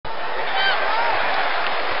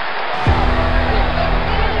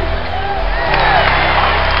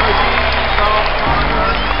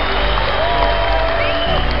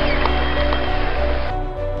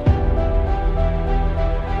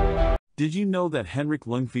know that Henrik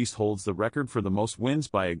Lundqvist holds the record for the most wins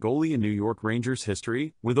by a goalie in New York Rangers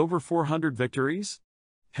history, with over 400 victories?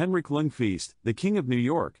 Henrik Lundqvist, the King of New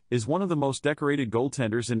York, is one of the most decorated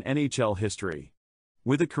goaltenders in NHL history.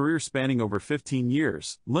 With a career spanning over 15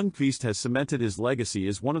 years, Lundqvist has cemented his legacy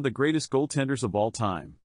as one of the greatest goaltenders of all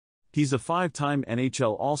time. He's a 5-time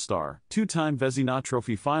NHL All-Star, 2-time Vezina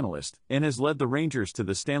Trophy finalist, and has led the Rangers to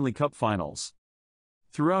the Stanley Cup Finals.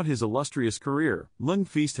 Throughout his illustrious career,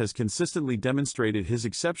 Lundqvist has consistently demonstrated his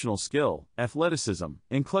exceptional skill, athleticism,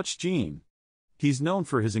 and clutch gene. He's known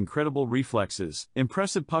for his incredible reflexes,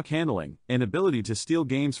 impressive puck handling, and ability to steal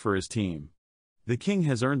games for his team. The King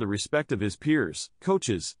has earned the respect of his peers,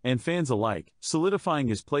 coaches, and fans alike, solidifying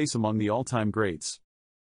his place among the all-time greats.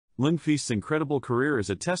 Lundqvist's incredible career is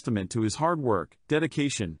a testament to his hard work,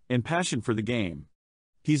 dedication, and passion for the game.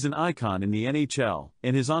 He's an icon in the NHL,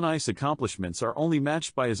 and his on-ice accomplishments are only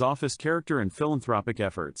matched by his office character and philanthropic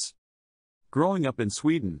efforts. Growing up in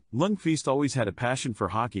Sweden, Lundqvist always had a passion for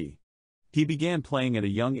hockey. He began playing at a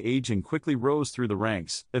young age and quickly rose through the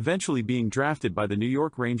ranks, eventually being drafted by the New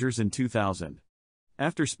York Rangers in 2000.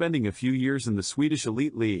 After spending a few years in the Swedish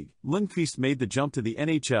Elite League, Lundqvist made the jump to the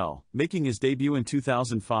NHL, making his debut in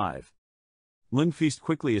 2005. Lundqvist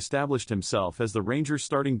quickly established himself as the Rangers'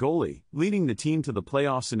 starting goalie, leading the team to the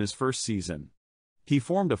playoffs in his first season. He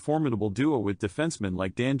formed a formidable duo with defensemen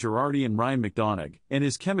like Dan Girardi and Ryan McDonough, and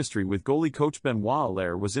his chemistry with goalie coach Benoit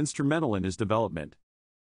Allaire was instrumental in his development.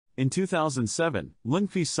 In 2007,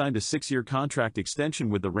 Lundqvist signed a 6-year contract extension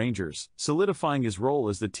with the Rangers, solidifying his role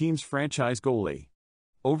as the team's franchise goalie.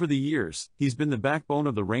 Over the years, he's been the backbone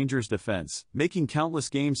of the Rangers' defense, making countless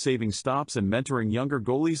game-saving stops and mentoring younger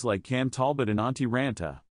goalies like Cam Talbot and Antti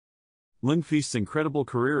Ranta. Lundqvist's incredible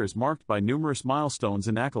career is marked by numerous milestones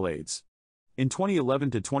and accolades. In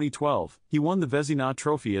 2011 to 2012, he won the Vezina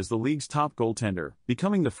Trophy as the league's top goaltender,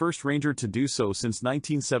 becoming the first Ranger to do so since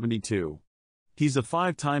 1972. He's a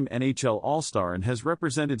 5-time NHL All-Star and has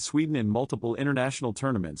represented Sweden in multiple international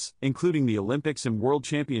tournaments, including the Olympics and World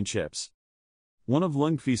Championships. One of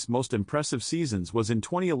Lundqvist's most impressive seasons was in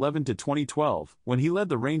 2011 to 2012, when he led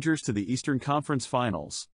the Rangers to the Eastern Conference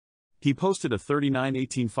Finals. He posted a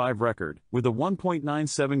 39-18-5 record, with a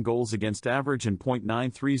 1.97 goals against average and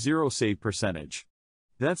 .930 save percentage.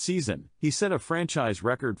 That season, he set a franchise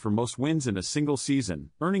record for most wins in a single season,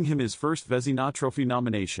 earning him his first Vezina Trophy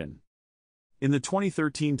nomination. In the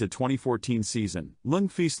 2013 to 2014 season,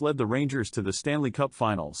 Lundqvist led the Rangers to the Stanley Cup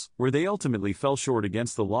Finals, where they ultimately fell short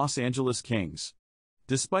against the Los Angeles Kings.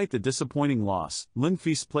 Despite the disappointing loss,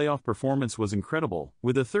 Lundqvist's playoff performance was incredible,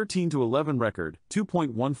 with a 13-11 record,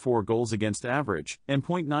 2.14 goals against average, and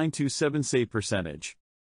 .927 save percentage.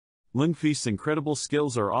 Lundqvist's incredible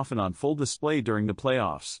skills are often on full display during the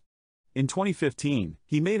playoffs. In 2015,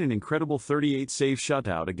 he made an incredible 38-save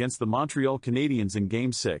shutout against the Montreal Canadiens in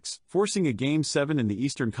Game 6, forcing a Game 7 in the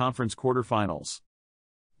Eastern Conference quarterfinals.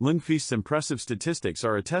 Lundqvist's impressive statistics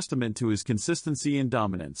are a testament to his consistency and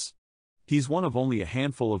dominance. He's one of only a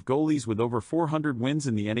handful of goalies with over 400 wins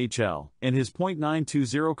in the NHL, and his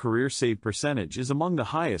 .920 career save percentage is among the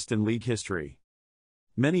highest in league history.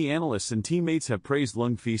 Many analysts and teammates have praised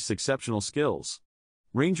Lundqvist's exceptional skills.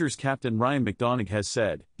 Rangers captain Ryan McDonough has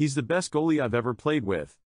said, "He's the best goalie I've ever played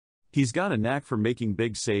with. He's got a knack for making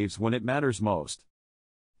big saves when it matters most."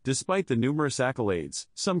 Despite the numerous accolades,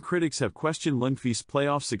 some critics have questioned Lundqvist's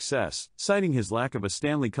playoff success, citing his lack of a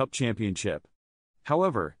Stanley Cup championship.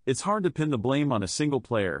 However, it's hard to pin the blame on a single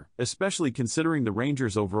player, especially considering the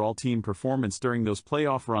Rangers' overall team performance during those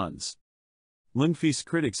playoff runs. Lundqvist's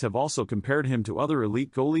critics have also compared him to other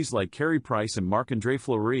elite goalies like Carey Price and Marc-Andre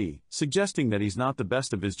Fleury, suggesting that he's not the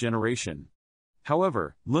best of his generation.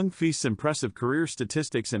 However, Lundqvist's impressive career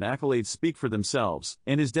statistics and accolades speak for themselves,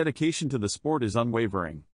 and his dedication to the sport is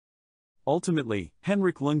unwavering. Ultimately,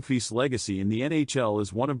 Henrik Lundqvist's legacy in the NHL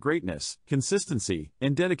is one of greatness, consistency,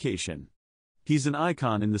 and dedication. He's an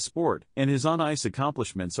icon in the sport, and his on-ice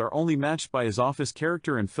accomplishments are only matched by his office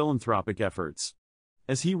character and philanthropic efforts.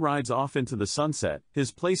 As he rides off into the sunset,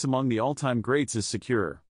 his place among the all-time greats is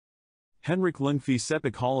secure. Henrik Lundqvist's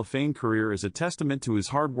epic Hall of Fame career is a testament to his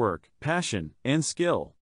hard work, passion, and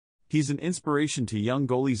skill. He's an inspiration to young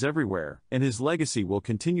goalies everywhere, and his legacy will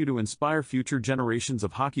continue to inspire future generations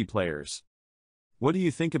of hockey players. What do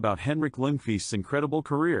you think about Henrik Lundqvist's incredible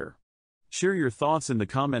career? Share your thoughts in the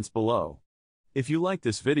comments below. If you like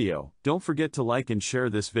this video, don't forget to like and share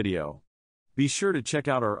this video. Be sure to check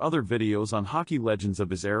out our other videos on hockey legends of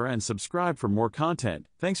his era and subscribe for more content.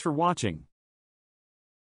 Thanks for watching.